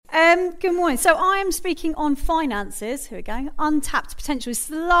Good morning. So I am speaking on finances. Here we go. Untapped potential. This is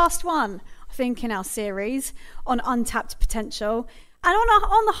the last one, I think, in our series on untapped potential. And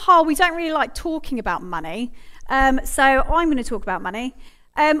on the whole, we don't really like talking about money. So I'm going to talk about money.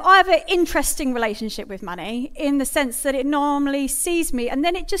 I have an interesting relationship with money in the sense that it normally sees me and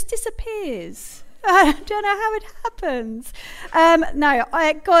then it just disappears. I don't know how it happens.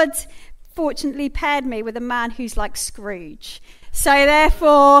 God fortunately paired me with a man who's like Scrooge. So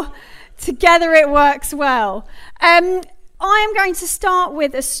therefore, together it works well. I am going to start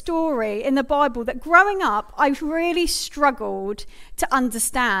with a story in the Bible that growing up, I really struggled to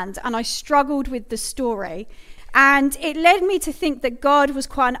understand, and I struggled with the story. And it led me to think that God was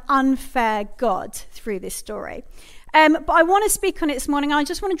quite an unfair God through this story. But I want to speak on it this morning, and I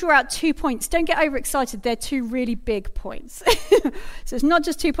just want to draw out 2 points. Don't get overexcited. They're two really big points. So it's not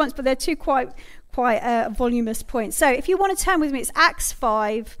just 2 points, but they're two quite voluminous points. So if you want to turn with me, it's Acts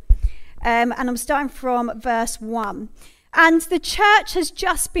 5, and I'm starting from verse 1. And the church has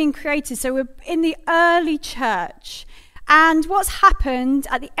just been created, so we're in the early church. And what's happened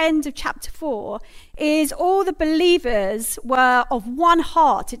at the end of chapter 4 is all the believers were of one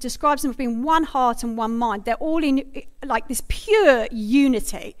heart. It describes them as being one heart and one mind. They're all in like this pure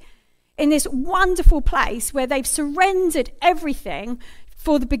unity in this wonderful place where they've surrendered everything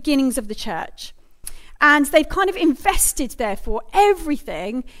for the beginnings of the church. And they've kind of invested, therefore,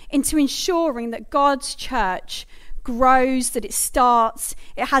 everything into ensuring that God's church grows, that it starts,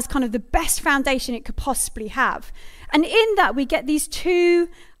 it has kind of the best foundation it could possibly have. And in that, we get these two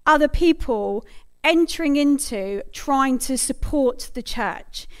other people entering into trying to support the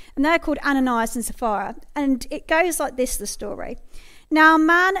church. And they're called Ananias and Sapphira. And it goes like this, the story. Now, a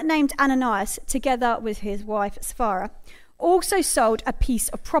man named Ananias, together with his wife Sapphira, also sold a piece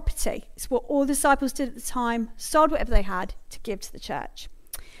of property. It's what all the disciples did at the time, sold whatever they had to give to the church.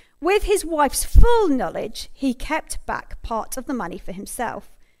 With his wife's full knowledge, he kept back part of the money for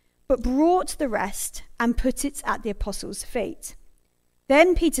himself, but brought the rest and put it at the apostles' feet.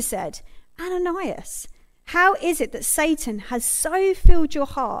 Then Peter said, Ananias, how is it that Satan has so filled your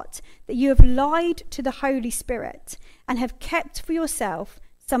heart that you have lied to the Holy Spirit and have kept for yourself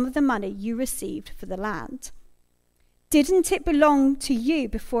some of the money you received for the land? Didn't it belong to you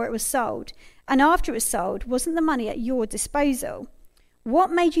before it was sold? And after it was sold, wasn't the money at your disposal?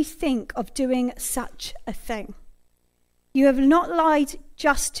 What made you think of doing such a thing? You have not lied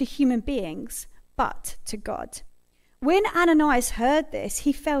just to human beings, but to God. When Ananias heard this,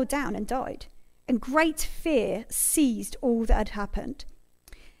 he fell down and died, and great fear seized all that had happened.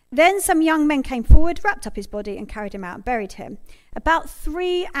 Then some young men came forward, wrapped up his body, and carried him out and buried him. About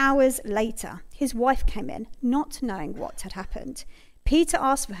 3 hours later, his wife came in, not knowing what had happened. Peter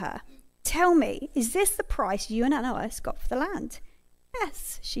asked for her. Tell me, is this the price you and Ananias got for the land?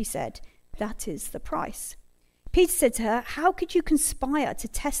 Yes, she said, that is the price. Peter said to her, how could you conspire to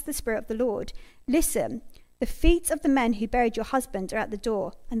test the Spirit of the Lord? Listen, the feet of the men who buried your husband are at the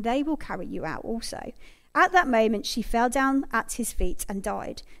door, and they will carry you out also. At that moment, she fell down at his feet and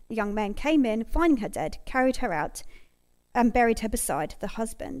died. The young men came in, finding her dead, carried her out, and buried her beside the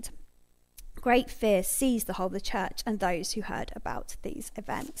husband. Great fear seized the whole of the church and those who heard about these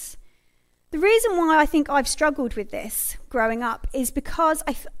events. The reason why I think I've struggled with this growing up is because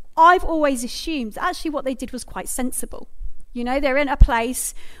I've always assumed that actually what they did was quite sensible. You know, they're in a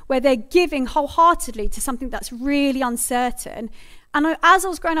place where they're giving wholeheartedly to something that's really uncertain. And as I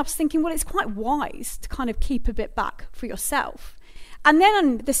was growing up, I was thinking, well, it's quite wise to kind of keep a bit back for yourself. And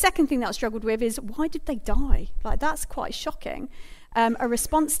then the second thing that I struggled with is, why did they die? Like, that's quite shocking, a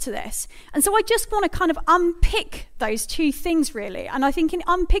response to this. And so I just want to kind of unpick those two things, really. And I think in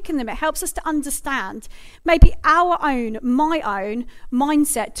unpicking them, it helps us to understand maybe my own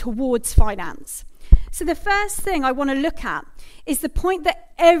mindset towards finance. So the first thing I want to look at is the point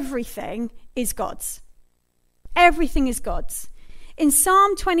that everything is God's. Everything is God's. In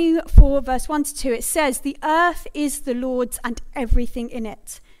Psalm 24, verse 1 to 2, it says, the earth is the Lord's and everything in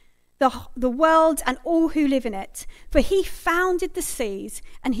it, the world and all who live in it. For he founded the seas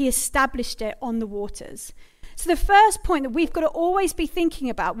and he established it on the waters. So the first point that we've got to always be thinking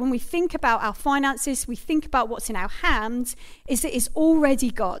about when we think about our finances, we think about what's in our hands, is that it's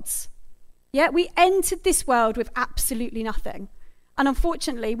already God's. Yeah, we entered this world with absolutely nothing. And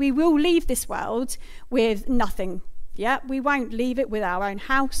unfortunately, we will leave this world with nothing. Yeah, we won't leave it with our own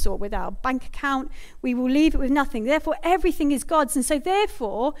house or with our bank account. We will leave it with nothing. Therefore, everything is God's. And so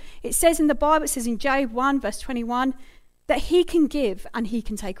therefore, it says in the Bible, it says in Job 1, verse 21, that he can give and he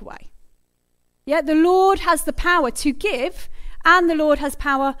can take away. Yeah, the Lord has the power to give and the Lord has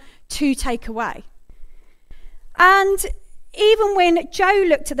power to take away. And even when Joe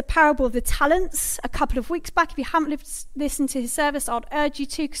looked at the parable of the talents a couple of weeks back, if you haven't listened to his service, I'd urge you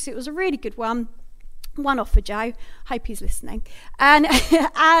to, because it was a really good one. One off for Joe. Hope he's listening. And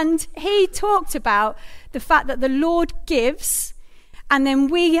he talked about the fact that the Lord gives, and then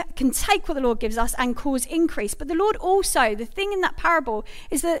we can take what the Lord gives us and cause increase. But the Lord also, the thing in that parable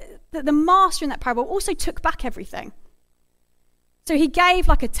is that the master in that parable also took back everything. So he gave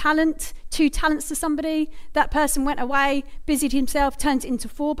like a talent, 2 talents to somebody. That person went away, busied himself, turned it into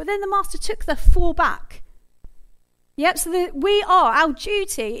 4. But then the master took the 4 back. Yep, so our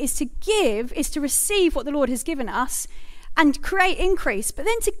duty is to give, is to receive what the Lord has given us and create increase, but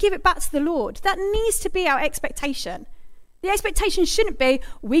then to give it back to the Lord. That needs to be our expectation. The expectation shouldn't be,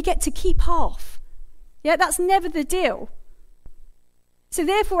 we get to keep half. Yeah, that's never the deal. So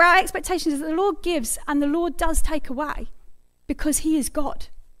therefore, our expectation is that the Lord gives and the Lord does take away, because he is God.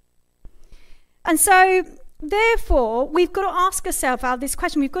 And so, therefore, we've got to ask ourselves this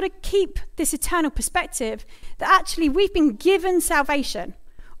question. We've got to keep this eternal perspective that actually we've been given salvation,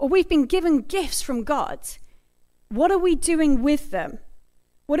 or we've been given gifts from God. What are we doing with them?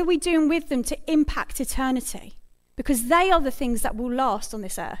 What are we doing with them to impact eternity? Because they are the things that will last on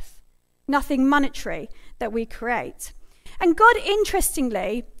this earth. Nothing monetary that we create. And God,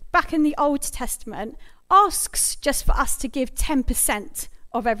 interestingly, back in the Old Testament, asks just for us to give 10%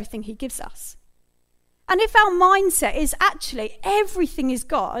 of everything he gives us. And if our mindset is actually everything is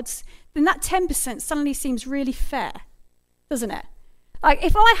God's, then that 10% suddenly seems really fair, doesn't it? Like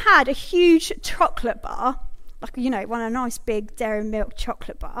if I had a huge chocolate bar, like, one of a nice big dairy milk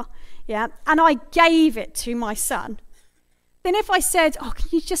chocolate bar, yeah, and I gave it to my son, then if I said, can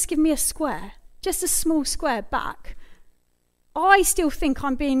you just give me a square, just a small square back, I still think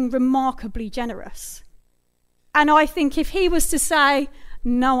I'm being remarkably generous. And I think if he was to say,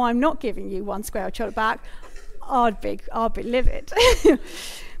 no, I'm not giving you 1 square of chocolate back, I'd be livid.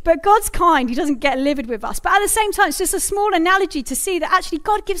 But God's kind. He doesn't get livid with us. But at the same time, it's just a small analogy to see that actually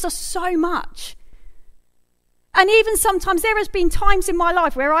God gives us so much. And even sometimes there has been times in my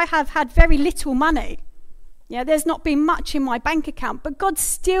life where I have had very little money. Yeah, there's not been much in my bank account, but God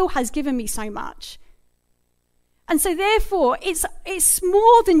still has given me so much. And so therefore, it's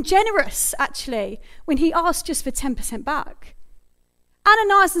more than generous, actually, when he asked just for 10% back.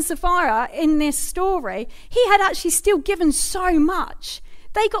 Ananias and Sapphira, in this story, he had actually still given so much.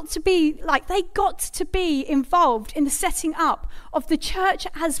 They got to be involved in the setting up of the church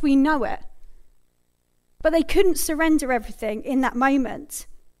as we know it. But they couldn't surrender everything in that moment.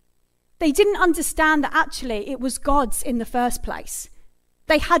 They didn't understand that actually it was God's in the first place.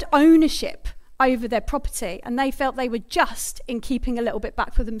 They had ownership over their property, and they felt they were just in keeping a little bit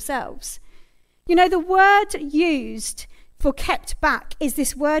back for themselves. The word used for kept back is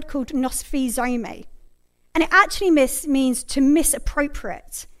this word called nosfizomi. And it actually means to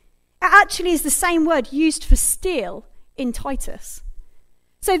misappropriate. It actually is the same word used for steal in Titus.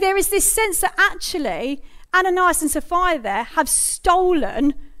 So there is this sense that actually Ananias and Sapphira there have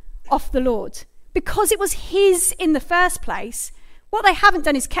stolen off the Lord. Because it was his in the first place, what they haven't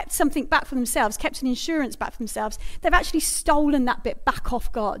done is kept something back for themselves, kept an insurance back for themselves. They've actually stolen that bit back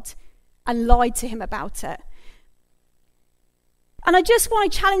off God and lied to him about it. And I just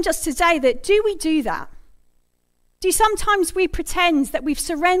want to challenge us today that do we do that? Do sometimes we pretend that we've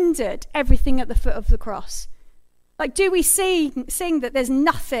surrendered everything at the foot of the cross? Like, do we sing that there's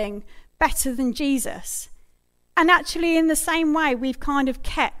nothing better than Jesus? And actually, in the same way, we've kind of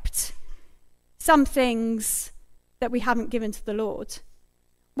kept some things that we haven't given to the Lord.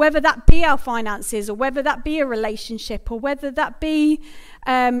 Whether that be our finances, or whether that be a relationship, or whether that be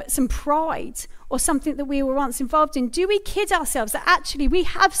some pride, or something that we were once involved in. Do we kid ourselves that actually we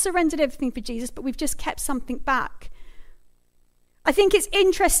have surrendered everything for Jesus, but we've just kept something back? I think it's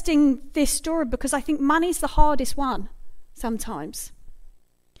interesting, this story, because I think money's the hardest one sometimes.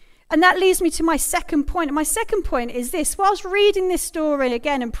 And that leads me to my second point. And my second point is this. While I was reading this story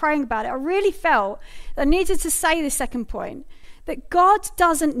again and praying about it, I really felt that I needed to say this second point, that God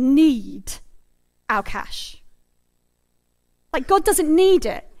doesn't need our cash. Like, God doesn't need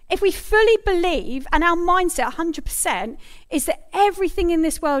it. If we fully believe, and our mindset 100% is that everything in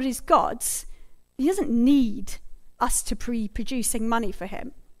this world is God's, he doesn't need us to be producing money for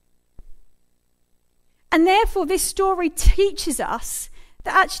him. And therefore, this story teaches us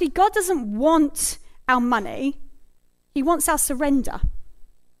that actually God doesn't want our money. He wants our surrender.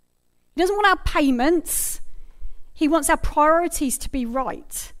 He doesn't want our payments. He wants our priorities to be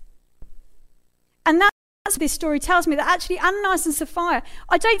right. And that's what this story tells me, that actually Ananias and Sapphira,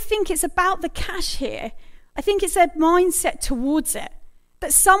 I don't think it's about the cash here. I think it's their mindset towards it.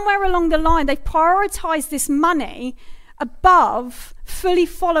 That somewhere along the line, they've prioritized this money above fully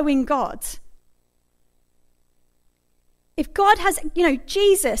following God. If God has,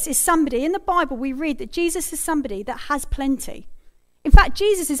 Jesus is somebody, in the Bible we read that Jesus is somebody that has plenty. In fact,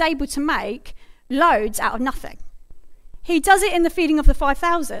 Jesus is able to make loads out of nothing. He does it in the feeding of the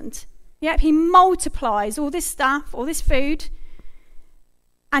 5,000. Yep, he multiplies all this stuff, all this food,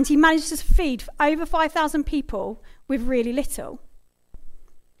 and he manages to feed over 5,000 people with really little.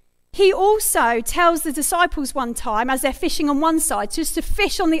 He also tells the disciples one time, as they're fishing on one side, just to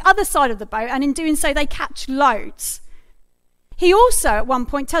fish on the other side of the boat, and in doing so they catch loads. He also, at one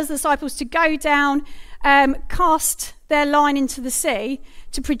point, tells the disciples to go down, cast their line into the sea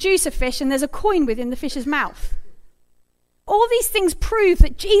to produce a fish, and there's a coin within the fish's mouth. All these things prove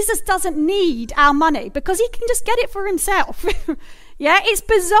that Jesus doesn't need our money because he can just get it for himself. Yeah, it's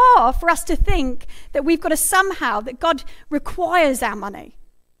bizarre for us to think that we've got to somehow, that God requires our money.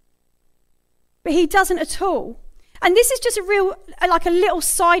 But he doesn't at all. And this is just a little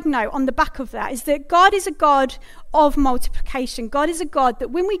side note on the back of that, is that God is a God of multiplication. God is a God that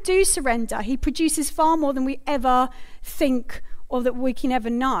when we do surrender, he produces far more than we ever think or that we can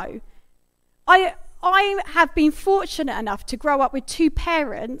ever know. I have been fortunate enough to grow up with two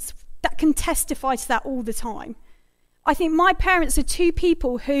parents that can testify to that all the time. I think my parents are two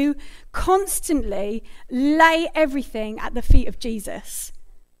people who constantly lay everything at the feet of Jesus.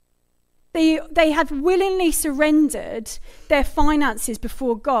 They have willingly surrendered their finances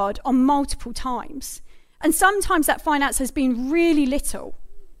before God on multiple times. And sometimes that finance has been really little.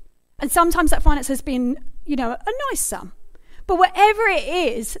 And sometimes that finance has been, a nice sum. But whatever it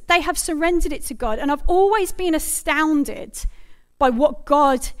is, they have surrendered it to God. And I've always been astounded by what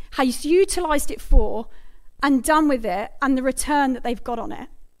God has utilised it for and done with it and the return that they've got on it.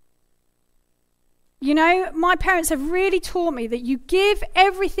 My parents have really taught me that you give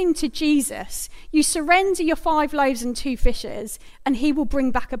everything to Jesus, you surrender your 5 loaves and 2 fishes, and he will bring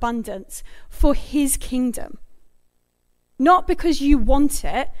back abundance for his kingdom. Not because you want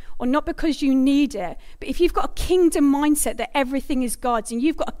it or not because you need it, but if you've got a kingdom mindset that everything is God's and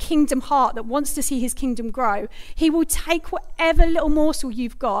you've got a kingdom heart that wants to see his kingdom grow, he will take whatever little morsel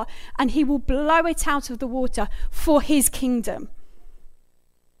you've got and he will blow it out of the water for his kingdom.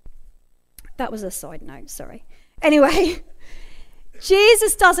 That was a side note, sorry. Anyway,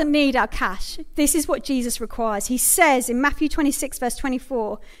 Jesus doesn't need our cash. This is what Jesus requires. He says in Matthew 26, verse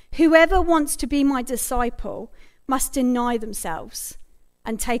 24, whoever wants to be my disciple must deny themselves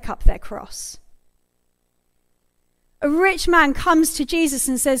and take up their cross. A rich man comes to Jesus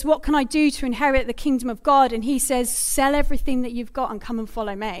and says, what can I do to inherit the kingdom of God? And he says, sell everything that you've got and come and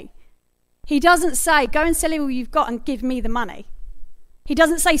follow me. He doesn't say, go and sell all you've got and give me the money. He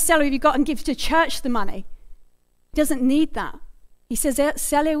doesn't say, sell all you've got and give to church the money. He doesn't need that. He says,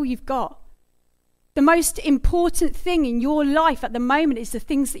 sell all you've got. The most important thing in your life at the moment is the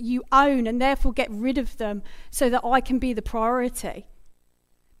things that you own, and therefore get rid of them so that I can be the priority.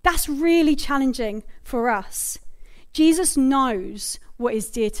 That's really challenging for us. Jesus knows what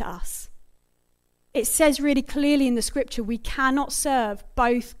is dear to us. It says really clearly in the scripture, we cannot serve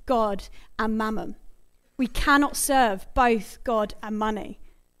both God and mammon. We cannot serve both God and money.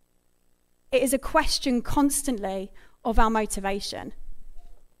 It is a question constantly of our motivation.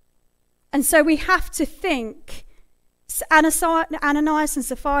 And so we have to think, Ananias and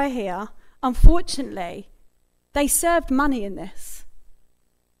Sapphira here, unfortunately, they served money in this.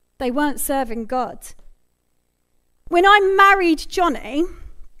 They weren't serving God. When I married Johnny,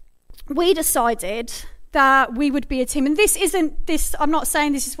 we decided that we would be a team. And I'm not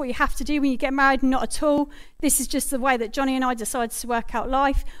saying this is what you have to do when you get married, not at all. This is just the way that Johnny and I decided to work out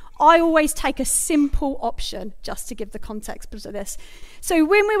life. I always take a simple option, just to give the context of this. So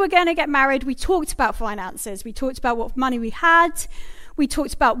when we were going to get married, we talked about finances. We talked about what money we had. We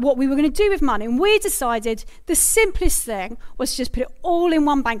talked about what we were going to do with money. And we decided the simplest thing was just put it all in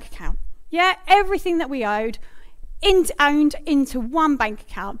one bank account. Yeah, everything that we owned into one bank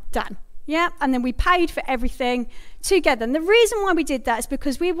account, done. Yeah, and then we paid for everything together. And the reason why we did that is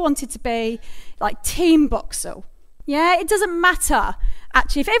because we wanted to be like Team Boxall. Yeah, it doesn't matter.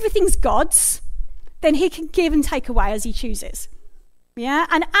 Actually, if everything's God's, then he can give and take away as he chooses. Yeah,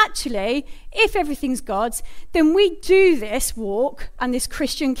 and actually, if everything's God's, then we do this walk and this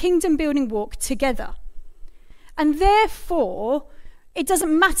Christian kingdom building walk together. And therefore, it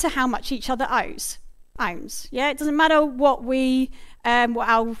doesn't matter how much each other owns. Yeah, it doesn't matter what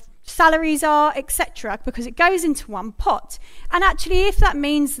our salaries are, etc., because it goes into one pot. And actually, if that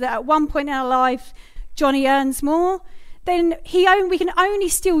means that at one point in our life, Johnny earns more, then we can only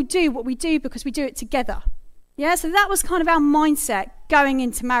still do what we do because we do it together. Yeah, so that was kind of our mindset going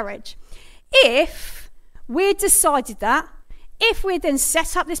into marriage. If we decided that if we then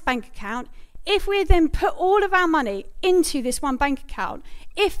set up this bank account, if we then put all of our money into this one bank account,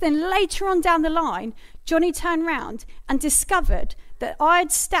 if then later on down the line, Johnny turned round and discovered that I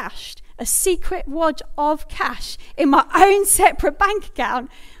had stashed a secret wad of cash in my own separate bank account,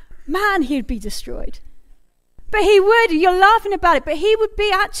 man, he'd be destroyed. But he would, you're laughing about it, but he would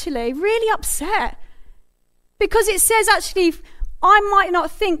be actually really upset. Because it says actually, I might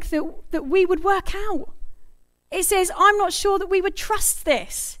not think that we would work out. It says, I'm not sure that we would trust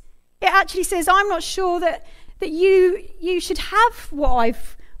this. It actually says, I'm not sure that you should have what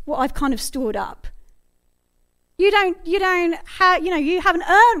I've kind of stored up. You haven't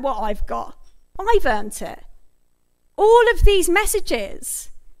earned what I've got. I've earned it. All of these messages.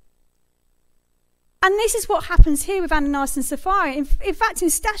 And this is what happens here with Ananias and Sapphira. In fact, in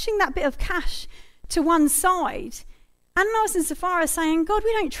stashing that bit of cash to one side, Ananias and Sapphira are saying, God,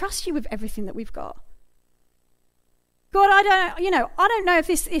 we don't trust you with everything that we've got. God, I don't know if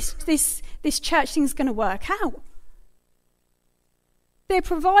this church thing's going to work out. They're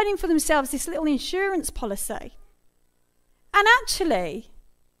providing for themselves this little insurance policy. And actually,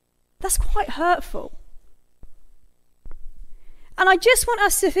 that's quite hurtful. And I just want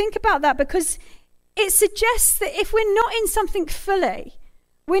us to think about that, because it suggests that if we're not in something fully,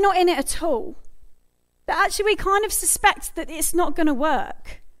 we're not in it at all. That actually we kind of suspect that it's not going to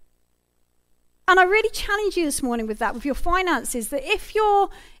work. And I really challenge you this morning with that, with your finances, that if you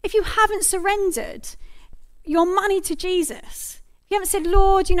haven't surrendered your money to Jesus, you haven't said,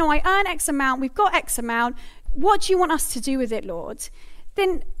 Lord, I earn X amount, we've got X amount, what do you want us to do with it, Lord?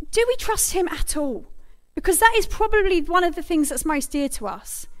 Then do we trust him at all? Because that is probably one of the things that's most dear to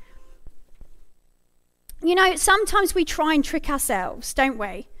us. Sometimes we try and trick ourselves, don't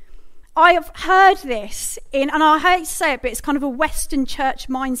we? I have heard this and I hate to say it, but it's kind of a Western church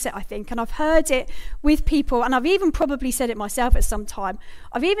mindset, I think. And I've heard it with people, and I've even probably said it myself at some time.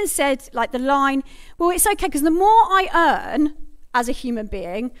 I've even said the line, well, it's okay because the more I earn as a human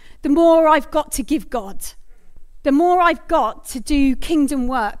being, the more I've got to give God. The more I've got to do kingdom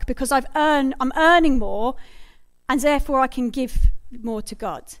work because I'm earning more, and therefore I can give more to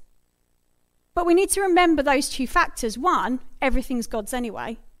God. But we need to remember those two factors. One, everything's God's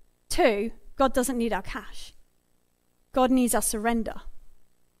anyway. Two, God doesn't need our cash. God needs our surrender.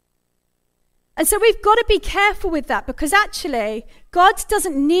 And so we've got to be careful with that, because actually God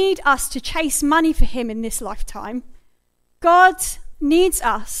doesn't need us to chase money for him in this lifetime. God needs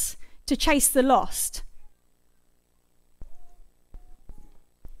us to chase the lost.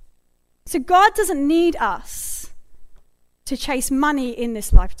 So God doesn't need us to chase money in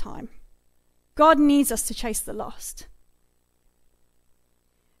this lifetime. God needs us to chase the lost.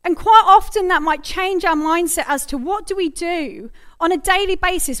 And quite often that might change our mindset as to what do we do on a daily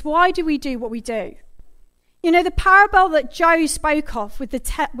basis? Why do we do what we do? The parable that Joe spoke of with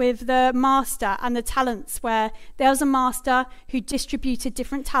the master and the talents, where there was a master who distributed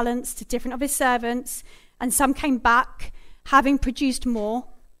different talents to different of his servants, and some came back having produced more,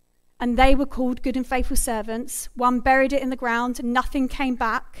 and they were called good and faithful servants. One buried it in the ground and nothing came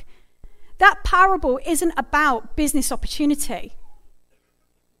back. That parable isn't about business opportunity.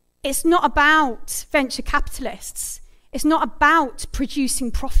 It's not about venture capitalists. It's not about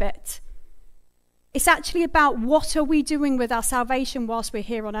producing profit. It's actually about what are we doing with our salvation whilst we're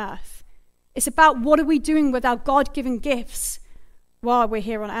here on earth. It's about what are we doing with our God-given gifts while we're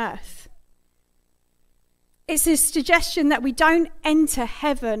here on earth. It's a suggestion that we don't enter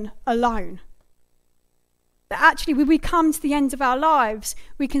heaven alone. That actually when we come to the end of our lives,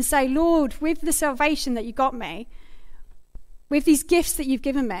 we can say, Lord, with the salvation that you got me, with these gifts that you've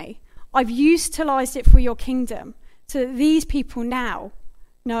given me, I've utilised it for your kingdom so that these people now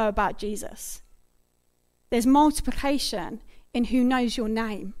know about Jesus. There's multiplication in who knows your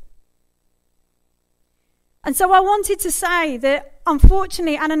name. And so I wanted to say that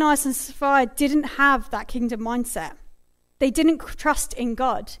unfortunately Ananias and Sapphira didn't have that kingdom mindset. They didn't trust in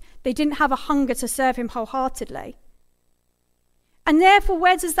God. They didn't have a hunger to serve him wholeheartedly. And therefore,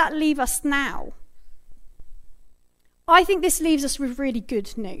 where does that leave us now? I think this leaves us with really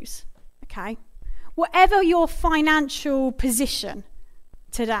good news, okay? Whatever your financial position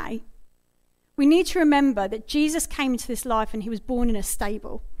today, we need to remember that Jesus came into this life and he was born in a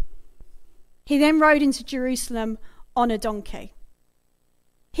stable. He then rode into Jerusalem on a donkey.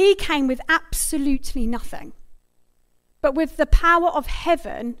 He came with absolutely nothing. But with the power of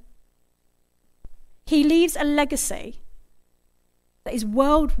heaven, he leaves a legacy that is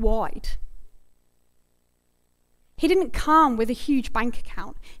worldwide. He didn't come with a huge bank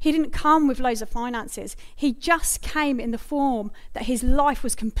account. He didn't come with loads of finances. He just came in the form that his life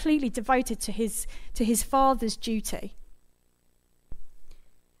was completely devoted to his Father's duty.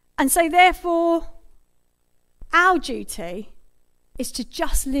 And so therefore, our duty is to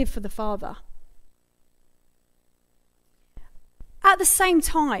just live for the Father. At the same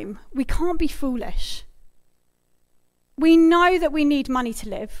time, we can't be foolish. We know that we need money to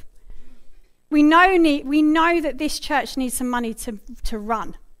live. We know that this church needs some money to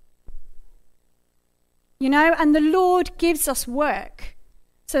run. And the Lord gives us work.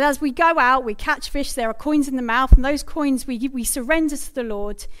 So as we go out, we catch fish, there are coins in the mouth, and those coins we surrender to the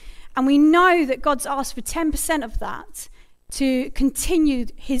Lord. And we know that God's asked for 10% of that to continue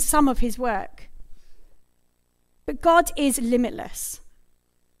some of his work. But God is limitless.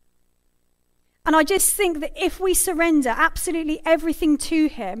 And I just think that if we surrender absolutely everything to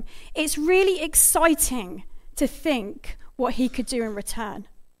him, it's really exciting to think what he could do in return.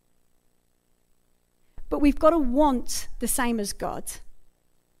 But we've got to want the same as God.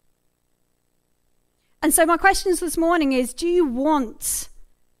 And so my questions this morning is, do you want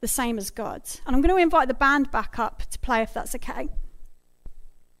the same as God? And I'm going to invite the band back up to play, if that's okay.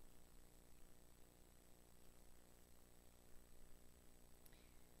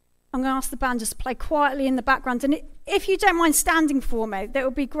 I'm going to ask the band just to play quietly in the background. And if you don't mind standing for me, that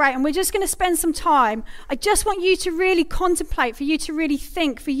would be great. And we're just going to spend some time. I just want you to really contemplate, for you to really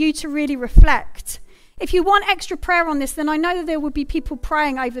think, for you to really reflect. If you want extra prayer on this, then I know that there will be people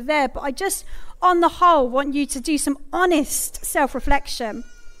praying over there. But I just, on the whole, want you to do some honest self-reflection.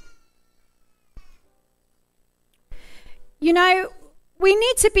 We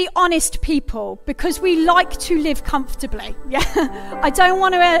need to be honest people because we like to live comfortably. Yeah, I don't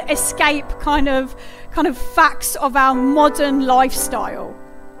want to escape kind of facts of our modern lifestyle.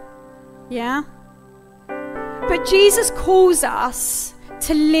 Yeah, but Jesus calls us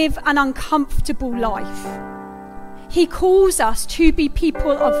to live an uncomfortable life. He calls us to be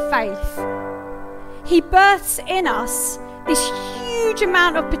people of faith. He births in us this huge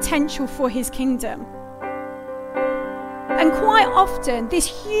amount of potential for his kingdom. And quite often, this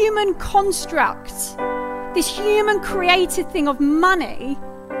human construct, this human created thing of money,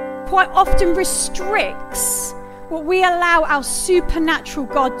 quite often restricts what we allow our supernatural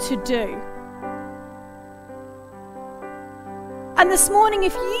God to do. And this morning,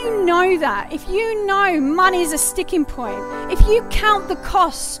 if you know that, if you know money is a sticking point, if you count the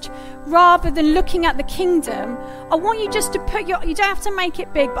cost rather than looking at the kingdom, I want you just to you don't have to make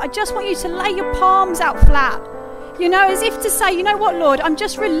it big, but I just want you to lay your palms out flat. As if to say, you know what, Lord, I'm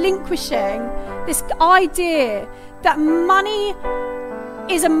just relinquishing this idea that money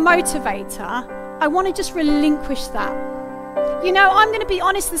is a motivator. I want to just relinquish that. I'm going to be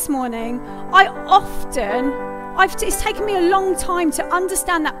honest this morning. It's taken me a long time to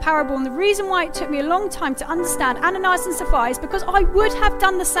understand that parable. And the reason why it took me a long time to understand Ananias and Sapphira is because I would have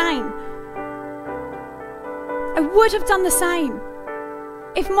done the same. I would have done the same.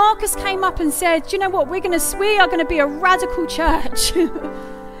 If Marcus came up and said, you know what, we are going to be a radical church,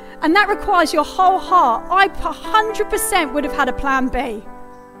 and that requires your whole heart, I 100% would have had a plan B.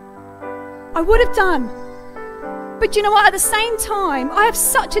 I would have done. But you know what, at the same time, I have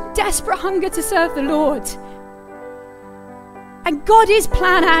such a desperate hunger to serve the Lord. And God is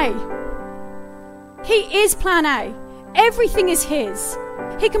plan A. He is plan A. Everything is his.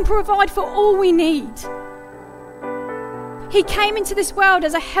 He can provide for all we need. He came into this world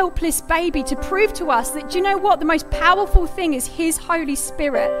as a helpless baby to prove to us that, do you know what? The most powerful thing is his Holy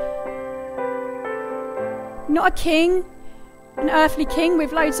Spirit. Not a king, an earthly king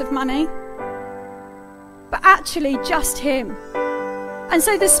with loads of money, but actually just him. And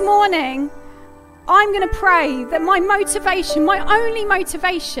so this morning, I'm going to pray that my motivation, my only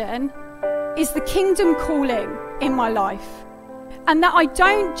motivation, is the kingdom calling in my life. And that I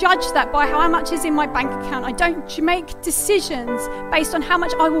don't judge that by how much is in my bank account. I don't make decisions based on how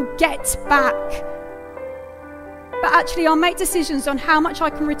much I will get back. But actually, I'll make decisions on how much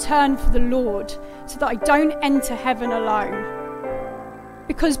I can return for the Lord so that I don't enter heaven alone.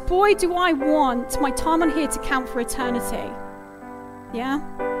 Because boy, do I want my time on here to count for eternity. Yeah?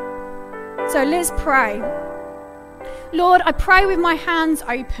 So let's pray. Lord, I pray with my hands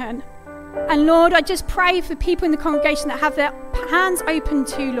open. And Lord, I just pray for people in the congregation that have their hands open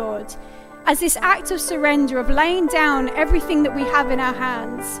too, Lord, as this act of surrender, of laying down everything that we have in our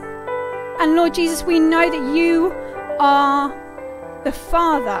hands. And Lord Jesus, we know that you are the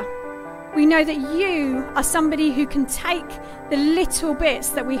Father. We know that you are somebody who can take the little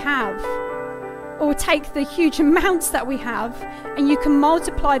bits that we have, or take the huge amounts that we have and you can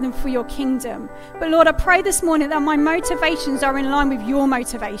multiply them for your kingdom. But Lord, I pray this morning that my motivations are in line with your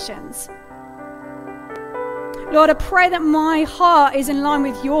motivations. Lord, I pray that my heart is in line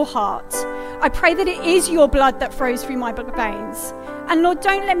with your heart. I pray that it is your blood that flows through my veins. And Lord,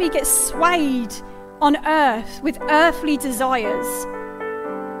 don't let me get swayed on earth with earthly desires.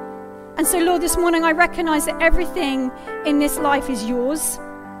 And so, Lord, this morning I recognize that everything in this life is yours.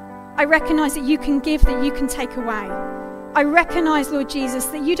 I recognize that you can give, that you can take away. I recognize, Lord Jesus,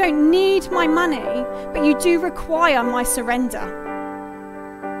 that you don't need my money, but you do require my surrender.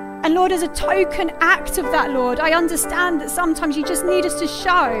 And Lord, as a token act of that, Lord, I understand that sometimes you just need us to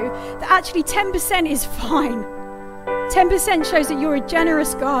show that actually 10% is fine. 10% shows that you're a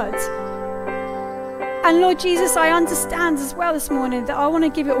generous God. And Lord Jesus, I understand as well this morning that I want to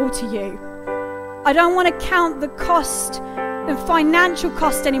give it all to you. I don't want to count the cost, the financial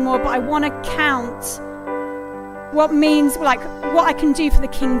cost anymore, but I want to count what means, like, what I can do for the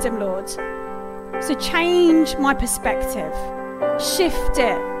kingdom, Lord. So change my perspective. Shift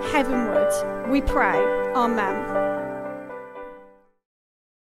it heavenward, we pray. Amen.